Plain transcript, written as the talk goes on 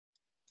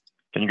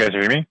Can you guys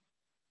hear me?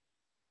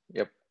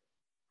 Yep.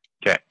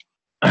 Okay.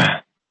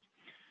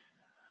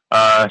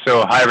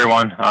 So hi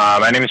everyone.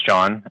 My name is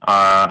John.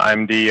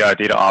 I'm the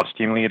data ops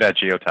team lead at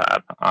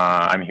Geotab.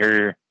 I'm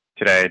here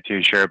today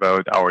to share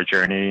about our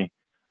journey,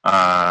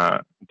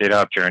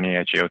 DataHub journey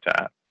at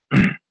Geotab.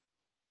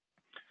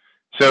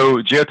 So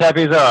Geotab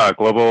is a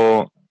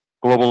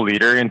global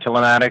leader in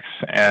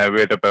telematics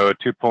with about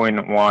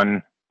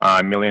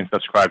 2.1 million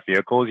subscribed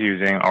vehicles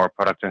using our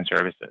products and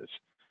services.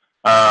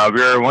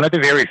 We're one of the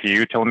very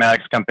few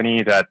telematics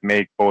companies that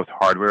make both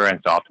hardware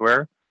and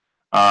software.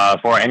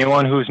 For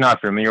anyone who's not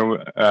familiar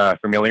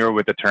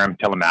with the term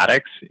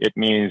telematics, it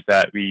means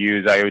that we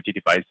use IoT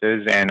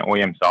devices and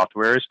OEM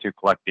softwares to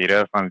collect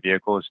data from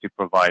vehicles to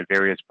provide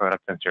various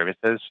products and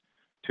services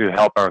to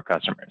help our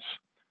customers.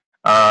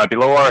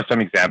 Below are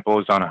some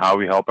examples on how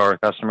we help our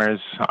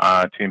customers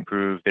to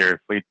improve their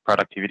fleet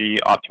productivity,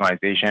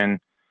 optimization,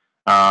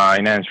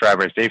 enhance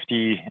driver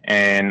safety,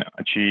 and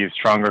achieve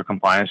stronger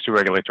compliance to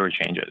regulatory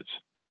changes.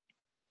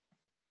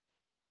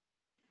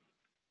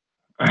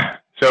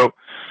 So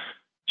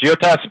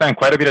Geotab spent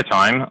quite a bit of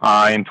time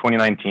in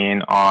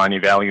 2019 on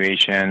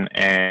evaluation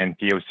and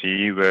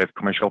POC with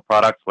commercial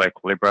products like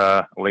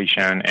Libra,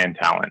 Elation, and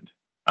Talent,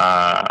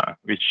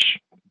 which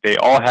they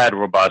all had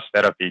robust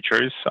set of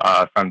features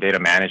from data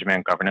management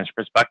and governance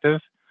perspective.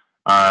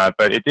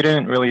 But it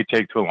didn't really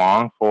take too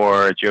long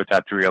for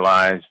Geotab to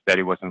realize that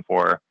it wasn't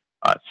for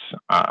us.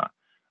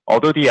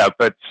 Although the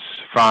outputs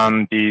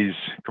from these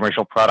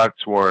commercial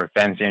products were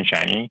fancy and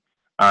shiny,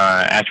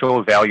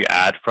 actual value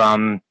add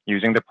from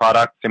using the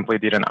product simply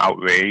didn't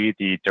outweigh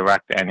the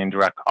direct and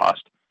indirect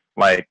cost,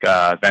 like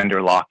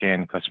vendor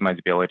lock-in,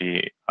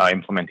 customizability,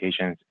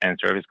 implementations, and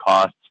service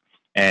costs,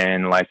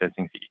 and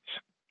licensing fees.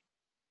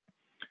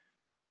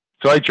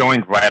 So I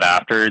joined right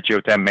after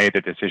Geotab made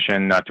the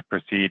decision not to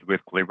proceed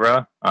with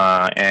Libra,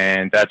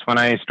 and that's when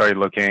I started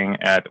looking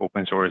at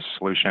open source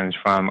solutions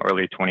from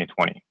early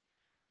 2020.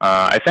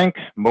 I think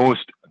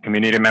most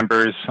community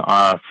members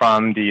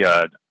from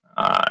the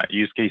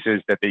use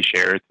cases that they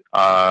shared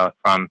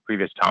from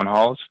previous town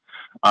halls,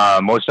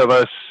 most of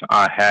us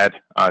had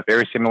a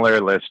very similar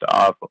list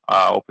of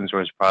open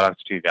source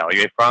products to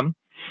evaluate from.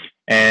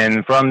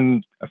 And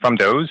from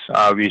those,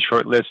 we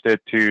shortlisted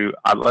to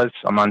Atlas,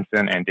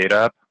 Amundsen, and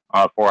DataHub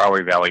for our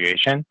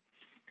evaluation.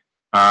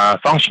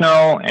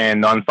 Functional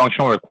and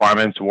non-functional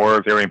requirements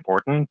were very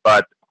important,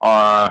 but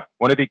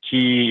one of the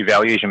key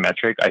evaluation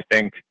metric, I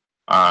think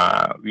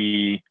I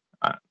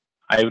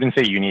wouldn't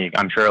say unique.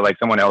 I'm sure like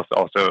someone else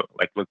also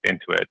like looked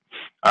into it,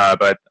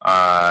 but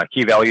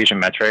key evaluation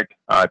metric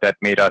that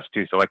made us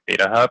to select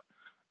DataHub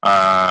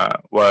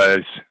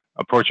was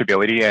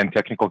approachability and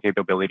technical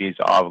capabilities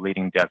of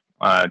leading dev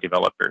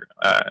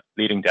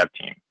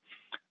team.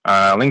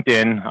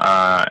 LinkedIn,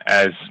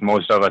 as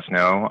most of us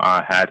know,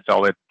 have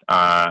solid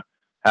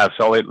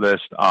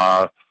list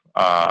of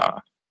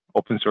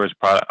open source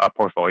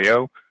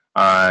portfolio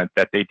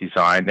that they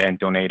designed and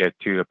donated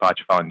to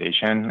Apache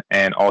Foundation,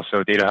 and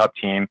also DataHub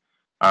team.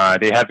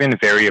 They have been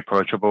very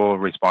approachable,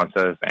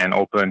 responsive, and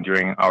open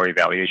during our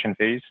evaluation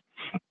phase.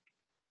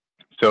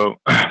 So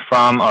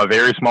from a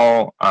very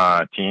small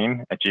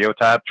team at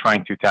Geotab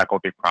trying to tackle a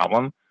big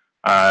problem,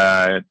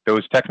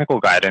 those technical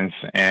guidance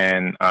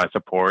and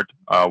support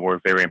were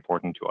very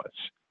important to us.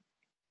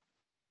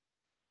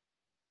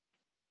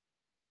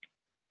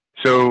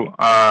 So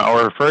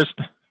our first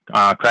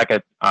crack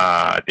at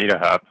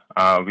DataHub,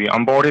 we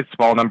onboarded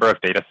small number of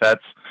data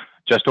sets,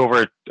 just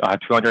over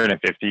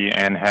 250,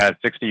 and had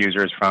 60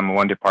 users from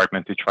one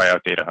department to try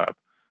out DataHub.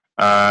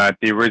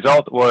 The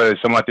result was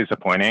somewhat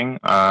disappointing.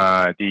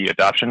 The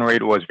adoption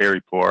rate was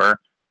very poor,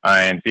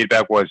 and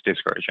feedback was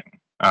discouraging.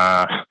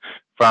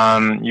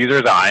 From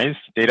users' eyes,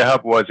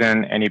 DataHub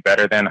wasn't any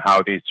better than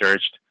how they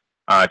searched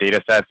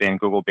data sets in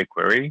Google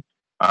BigQuery.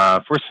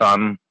 For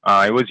some,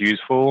 it was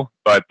useful,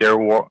 but there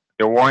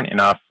weren't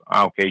enough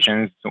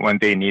occasions when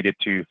they needed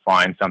to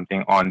find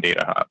something on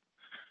DataHub.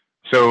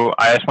 So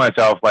I asked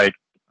myself, like,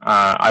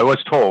 I was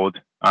told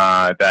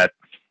that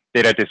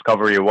data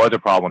discovery was a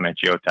problem at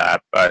Geotab,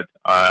 but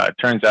it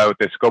turns out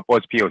the scope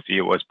was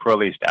POC was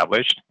poorly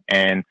established,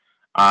 and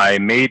I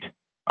made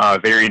a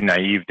very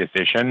naive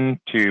decision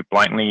to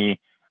blindly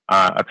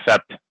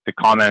accept the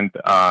comment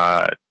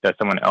that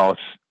someone else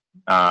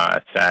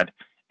said,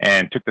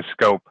 and took the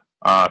scope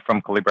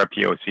from Calibra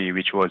POC,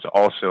 which was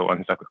also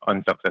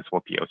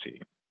unsuccessful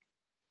POC.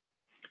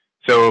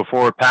 So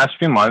for past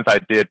few months, I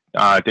did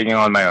digging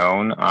on my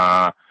own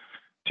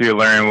to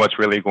learn what's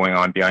really going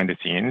on behind the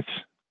scenes.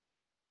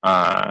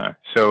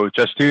 So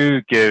just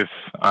to give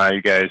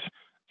you guys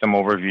some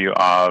overview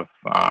of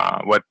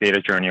what data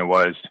journey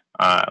was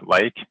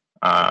like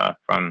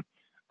from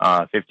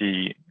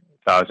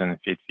 50,000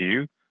 feet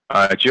view.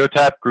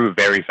 Geotab grew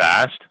very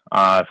fast,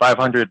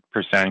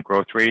 500%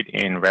 growth rate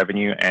in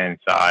revenue and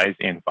size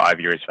in 5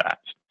 years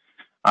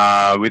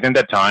fast. Within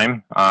that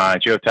time,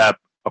 Geotab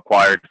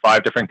acquired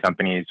 5 different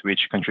companies,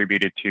 which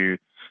contributed to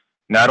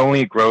not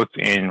only growth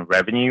in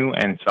revenue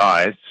and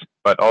size,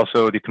 but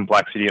also the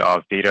complexity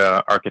of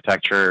data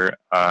architecture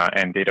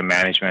and data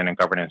management and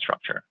governance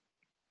structure.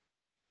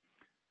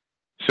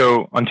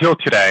 So until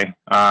today,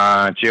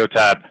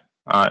 Geotab,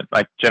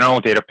 like general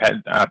data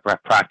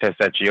practice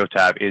at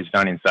Geotab is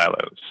done in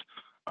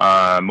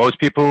silos. Most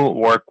people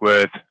work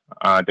with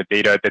the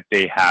data that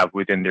they have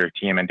within their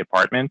team and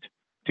department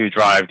to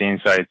drive the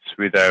insights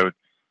without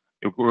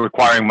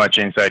requiring much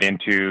insight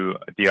into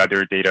the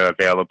other data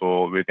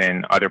available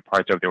within other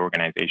parts of the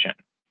organization.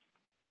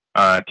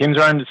 Teams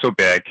aren't so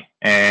big,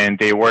 and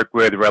they work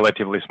with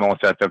relatively small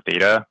sets of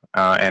data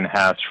and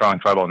have strong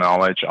tribal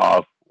knowledge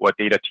of what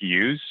data to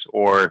use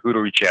or who to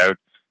reach out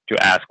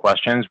to ask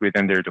questions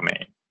within their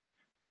domain.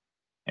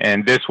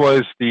 And this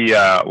was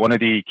the one of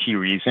the key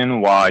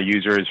reasons why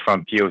users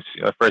from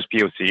first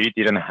POC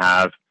didn't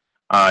have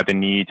the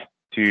need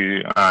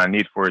to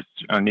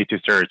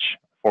search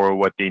for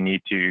what they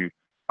need to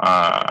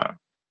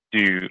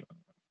do,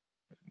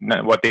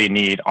 what they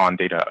need on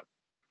DataHub.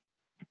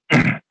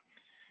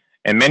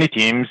 And many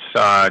teams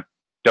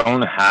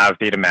don't have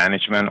data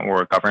management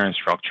or governance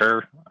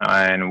structure,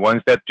 and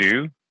ones that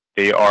do,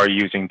 they are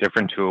using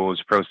different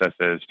tools,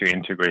 processes to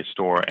integrate,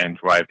 store, and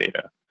drive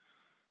data.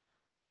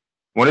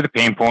 One of the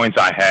pain points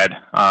I had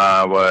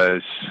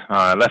was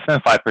less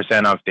than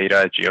 5% of data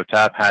at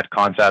Geotab had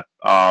concept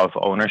of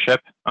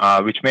ownership,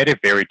 which made it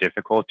very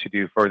difficult to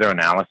do further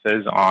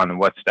analysis on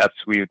what steps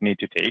we would need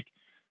to take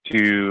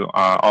to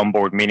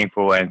onboard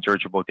meaningful and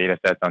searchable data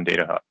sets on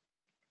DataHub.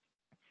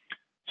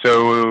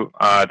 So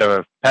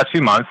the past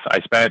few months, I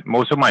spent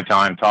most of my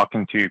time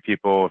talking to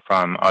people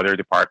from other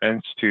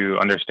departments to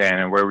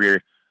understand where we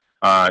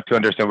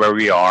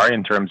are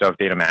in terms of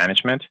data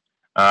management.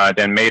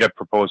 Then made a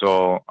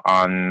proposal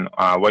on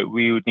what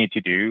we would need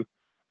to do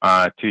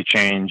to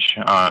change,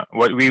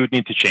 what we would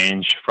need to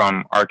change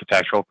from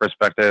architectural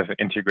perspective,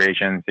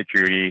 integration,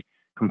 security,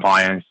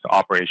 compliance,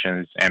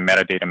 operations, and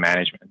metadata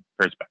management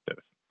perspective.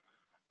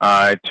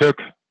 It took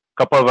a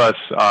couple of us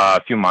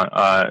a few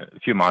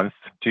months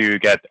to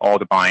get all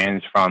the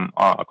buy-ins from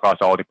across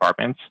all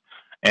departments.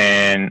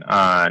 And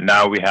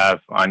now we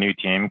have a new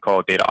team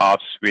called DataOps,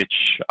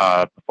 which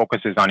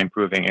focuses on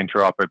improving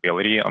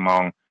interoperability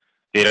among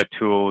data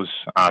tools,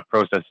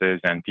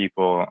 processes, and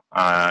people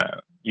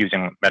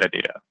using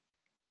metadata.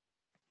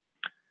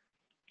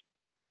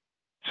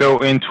 So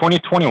in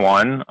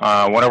 2021,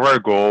 one of our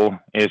goals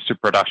is to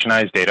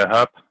productionize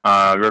DataHub.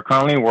 We're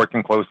currently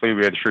working closely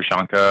with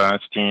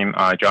Shashanka's team,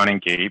 John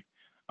and Gabe,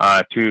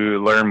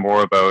 to learn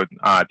more about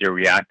their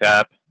React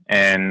app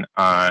and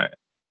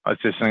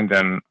assisting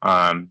them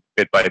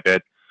bit by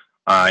bit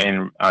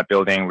in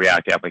building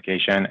React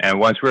application. And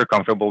once we're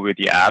comfortable with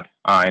the app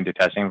in the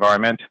testing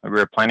environment,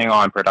 we're planning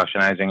on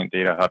productionizing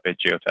DataHub at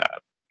Geotab.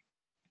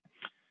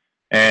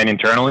 And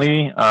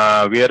internally,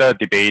 we had a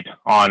debate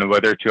on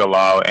whether to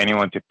allow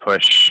anyone to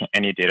push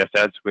any data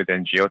sets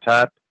within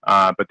Geotab,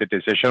 but the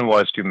decision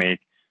was to make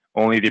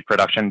only the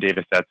production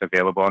data sets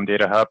available on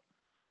DataHub.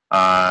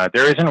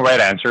 There isn't a right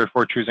answer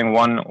for choosing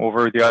one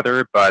over the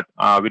other, but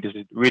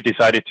we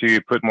decided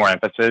to put more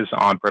emphasis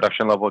on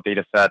production level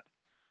data set,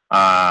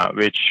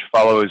 which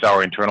follows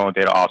our internal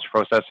data ops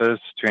processes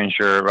to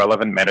ensure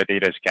relevant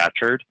metadata is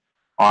captured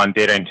on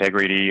data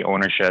integrity,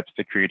 ownership,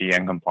 security,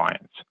 and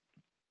compliance.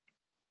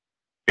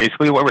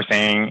 Basically, what we're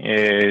saying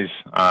is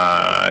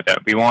that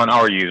we want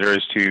our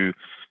users to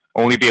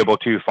only be able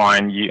to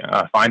find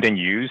and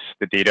use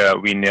the data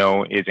we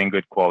know is in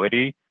good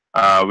quality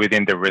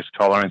within the risk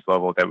tolerance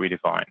level that we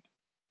defined.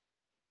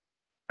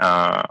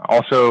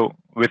 Also,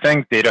 we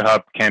think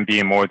DataHub can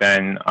be more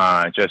than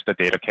just a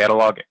data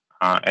catalog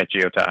at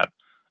Geotab.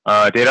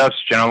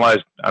 DataHub's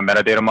generalized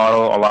metadata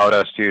model allowed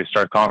us to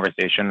start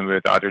conversation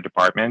with other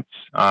departments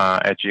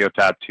at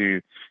Geotab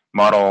to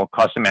model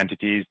custom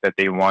entities that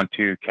they want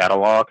to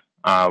catalog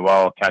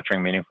while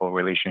capturing meaningful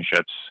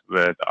relationships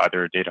with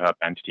other DataHub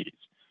entities.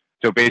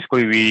 So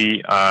basically,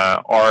 we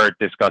are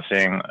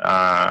discussing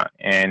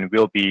and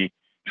will be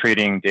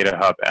treating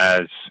DataHub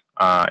as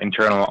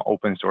internal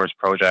open source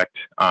project,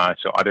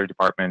 so other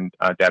department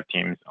dev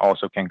teams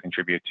also can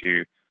contribute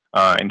to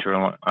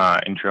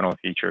internal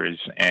features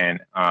and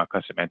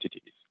custom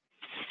entities.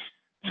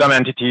 Some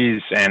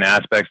entities and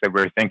aspects that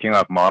we're thinking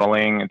of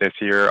modeling this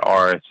year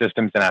are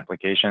systems and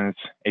applications,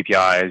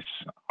 APIs,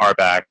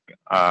 RBAC,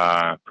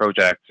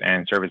 projects,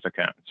 and service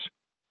accounts.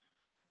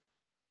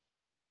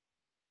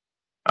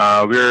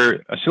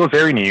 We're still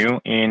very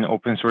new in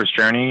open source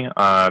journey,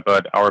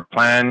 but our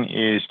plan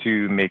is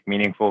to make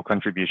meaningful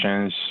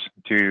contributions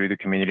to the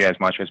community as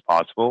much as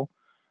possible.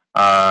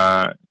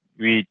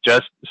 We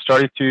just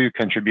started to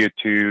contribute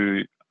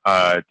to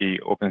the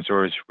open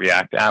source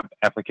React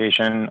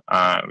application.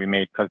 We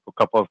made a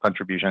couple of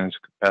contributions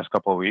the past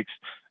couple of weeks,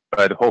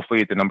 but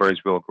hopefully the numbers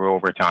will grow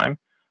over time.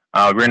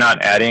 We're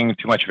not adding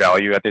too much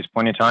value at this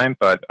point in time,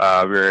 but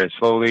we're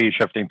slowly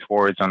shifting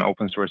towards an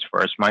open source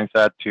first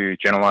mindset to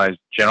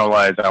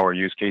generalize our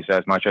use case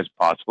as much as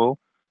possible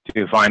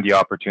to find the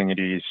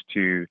opportunities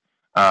to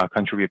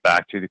contribute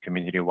back to the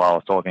community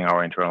while solving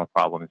our internal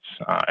problems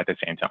at the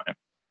same time.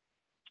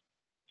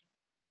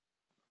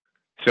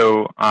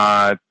 So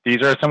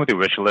these are some of the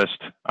wish list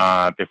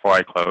before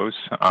I close.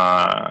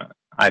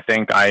 I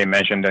think I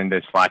mentioned in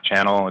the Slack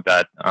channel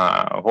that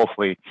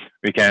hopefully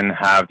we can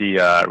have the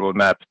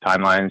roadmap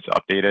timelines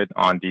updated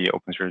on the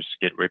open source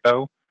Git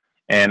repo.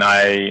 And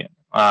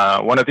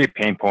one of the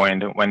pain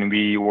points when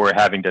we were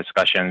having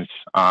discussions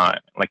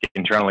like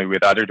internally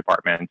with other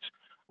departments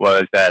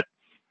was that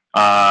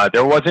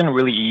there wasn't a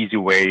really easy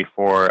way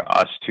for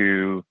us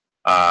to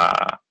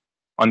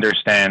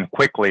understand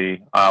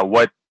quickly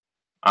what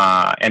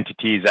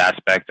entities,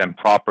 aspects, and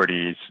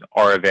properties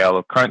are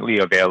currently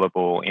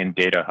available in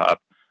DataHub.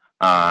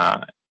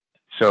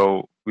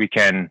 So we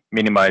can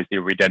minimize the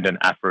redundant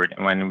effort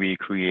when we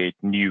create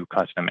new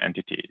custom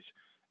entities.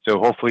 So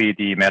hopefully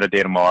the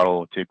metadata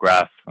model to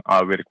graph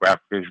with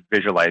graph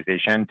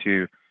visualization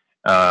to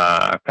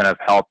kind of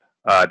help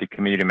the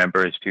community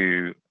members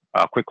to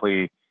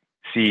quickly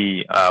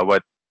see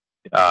what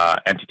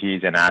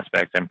entities and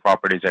aspects and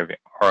properties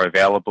are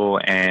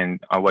available and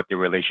what the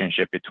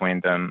relationship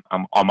between them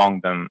among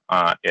them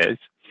is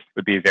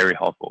would be very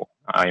helpful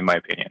in my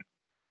opinion.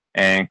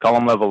 And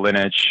column level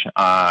lineage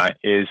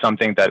is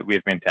something that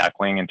we've been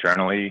tackling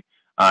internally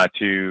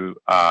to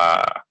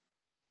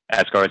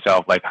ask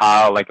ourselves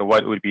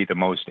what would be the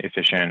most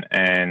efficient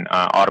and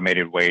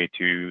automated way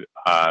to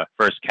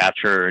first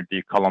capture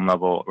the column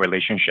level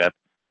relationship.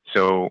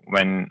 So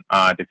when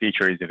the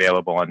feature is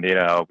available on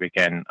DataHub, we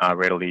can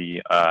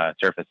readily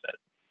surface it.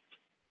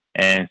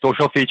 And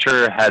social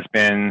feature has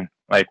been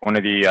like one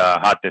of the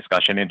hot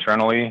discussion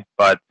internally,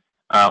 but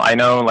I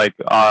know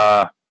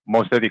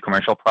most of the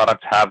commercial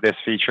products have this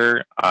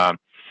feature,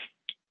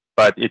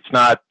 but it's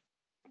not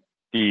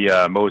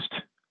the most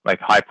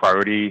high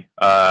priority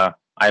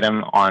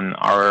item on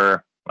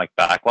our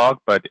backlog.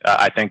 But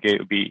I think it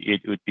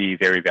would be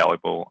very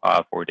valuable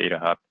for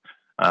DataHub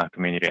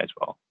community as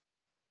well.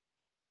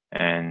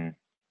 And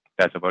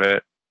that's about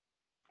it.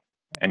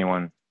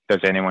 Does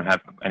anyone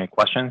have any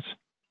questions?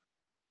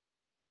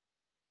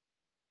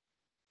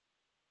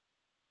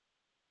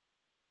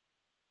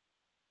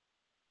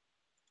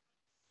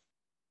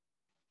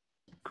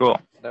 Cool.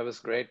 That was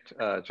great,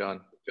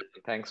 John.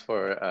 Thanks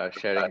for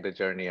sharing the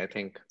journey. I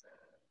think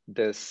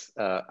this,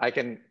 I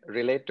can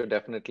relate to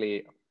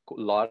definitely a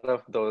lot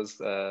of those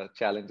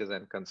challenges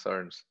and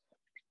concerns.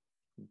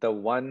 The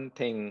one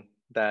thing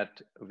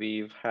that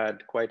we've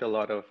had quite a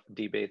lot of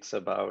debates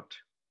about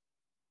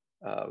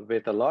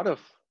with a lot of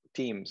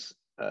teams,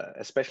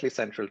 especially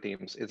central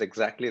teams, is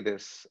exactly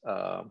this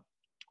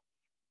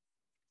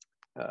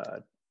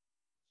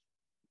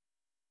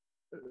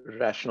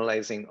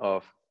rationalizing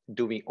of,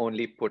 do we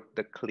only put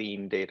the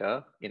clean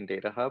data in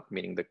DataHub,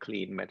 meaning the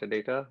clean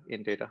metadata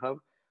in DataHub,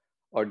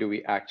 or do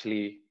we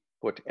actually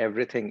put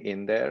everything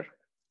in there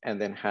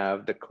and then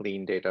have the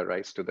clean data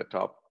rise to the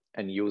top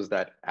and use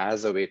that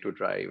as a way to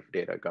drive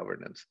data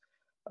governance?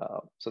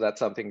 So that's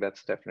something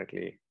that's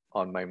definitely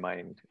on my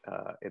mind.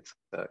 It's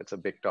a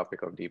big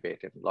topic of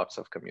debate in lots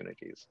of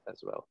communities as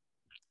well.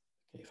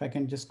 If I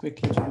can just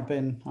quickly jump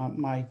in,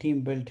 my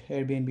team built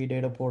Airbnb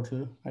data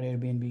portal at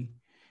Airbnb,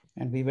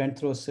 and we went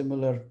through a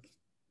similar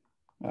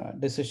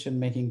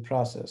decision-making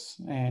process.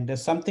 And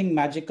there's something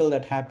magical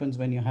that happens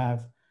when you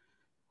have,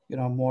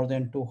 more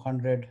than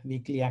 200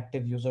 weekly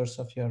active users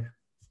of your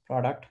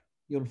product.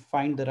 You'll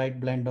find the right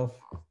blend of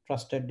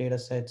trusted data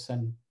sets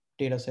and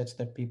data sets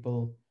that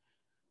people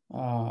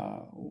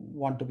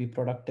want to be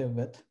productive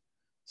with.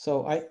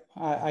 So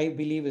I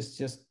believe it's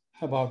just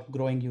about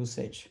growing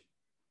usage,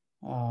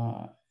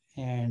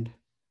 and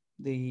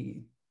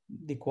the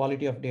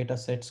quality of data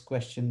sets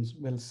questions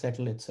will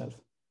settle itself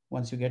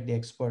once you get the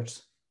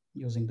experts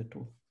using the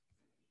tool.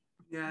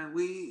 Yeah,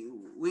 we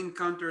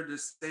encountered the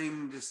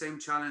same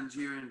challenge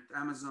here at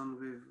Amazon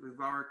with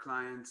our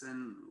clients,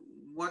 and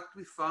what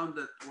we found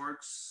that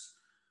works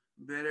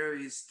better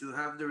is to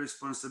have the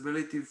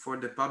responsibility for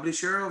the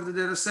publisher of the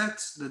data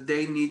sets, that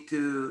they need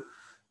to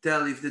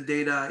tell if the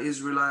data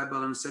is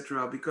reliable,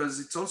 etc. Because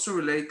it's also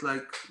relate,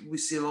 like we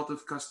see a lot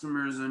of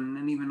customers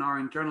and even our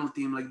internal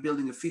team like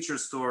building a feature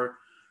store,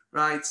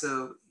 right?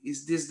 So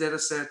is this data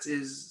set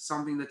is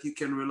something that you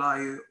can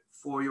rely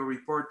for your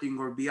reporting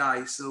or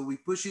BI? So we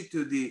push it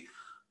to the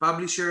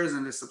publishers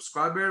and the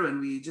subscriber,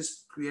 and we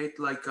just create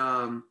like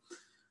a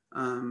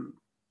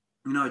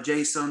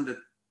JSON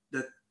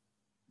that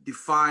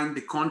define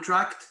the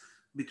contract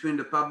between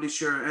the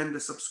publisher and the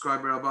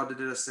subscriber about the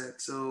data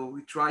set. So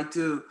we try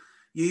to,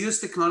 you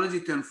use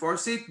technology to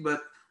enforce it,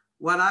 but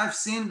what I've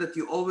seen that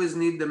you always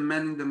need the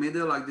man in the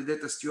middle, like the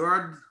data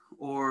steward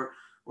or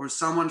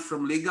someone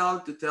from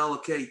legal to tell,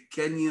 okay,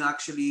 can you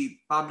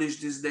actually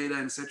publish this data,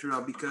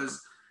 etc.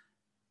 Because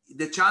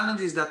the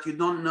challenge is that you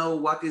don't know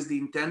what is the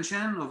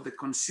intention of the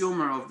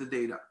consumer of the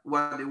data,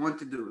 what they want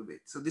to do with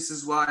it. So this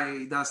is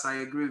why, thus I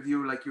agree with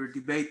you, like you're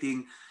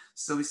debating.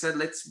 So we said,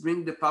 let's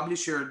bring the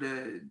publisher,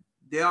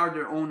 they are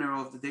the owner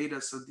of the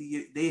data, so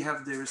they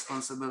have the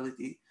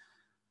responsibility.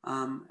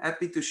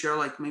 Happy to share,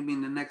 like maybe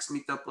in the next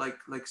meetup,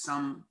 like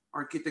some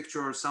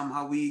architecture or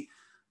somehow we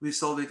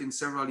solve it in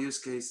several use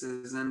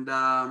cases. And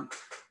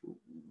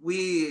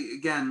we,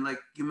 again, like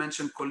you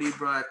mentioned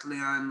Colibra at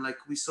Leon, like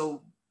we saw,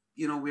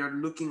 we are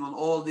looking on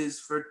all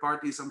these third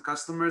parties, some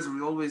customers, and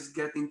we always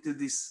get into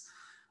this,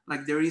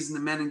 like there is the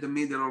man in the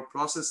middle or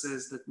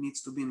processes that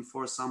needs to be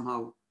enforced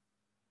somehow.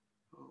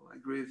 So I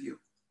agree with you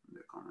in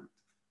the comment.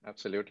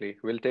 Absolutely.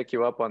 We'll take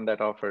you up on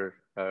that offer,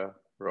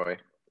 Roy.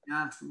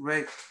 Yeah,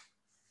 great.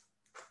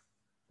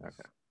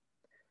 Okay.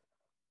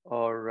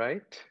 All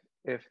right.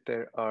 If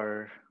there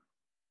are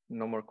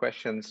no more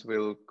questions,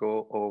 we'll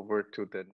go over to the